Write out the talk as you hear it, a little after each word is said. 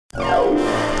Coming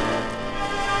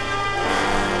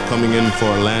in for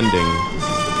a landing. This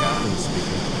is the captain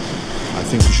speaking. I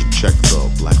think you should check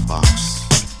the black box.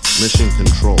 Mission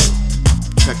control.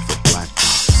 Check the black box.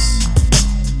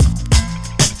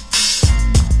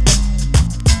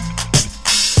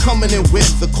 Coming in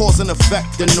with the cause and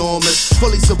effect enormous.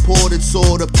 Fully supported,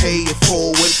 sort of pay it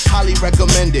forward. Highly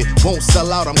recommended, won't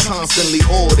sell out, I'm constantly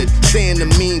ordered. Staying the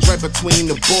means right between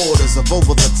the borders of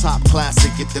over the top classic,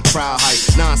 get the crowd hype.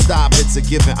 Non-stop, it's a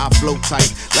given, I flow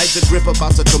tight. Like the grip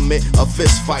about to commit a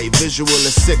fist fight. Visual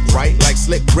is sick, right? Like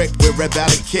slick brick with red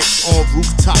valley kicks on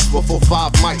rooftops before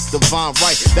 5 mics. Divine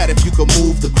right, that if you could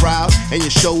move the crowd and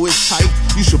your show is tight,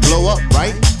 you should blow up,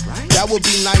 right? That would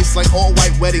be nice, like all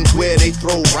white weddings where they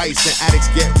throw rice and addicts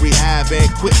get rehab and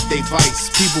quit they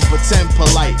vice. People pretend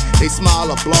polite, they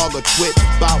smile or blog or twit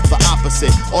about the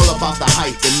opposite, all about the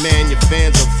hype. And man, your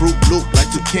fans are Fruit Loop like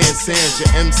Toucan Sands.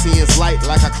 Your MCing's light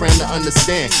like I cram to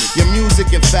understand. Your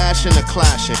music and fashion are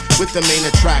clashing with the main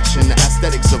attraction, the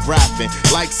aesthetics of rapping.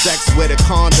 Like sex where the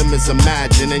condom is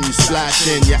imagined and you splash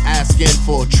in, you're asking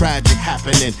for a tragic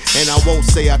happening. And I won't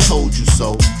say I told you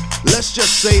so. Let's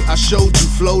just say I showed you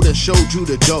flow and showed you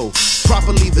the dough.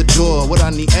 Properly the door, what I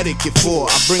need etiquette for.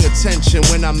 I bring attention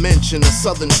when I mention a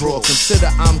southern draw. Consider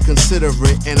I'm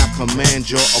considerate and I command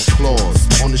your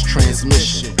applause on this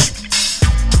transmission.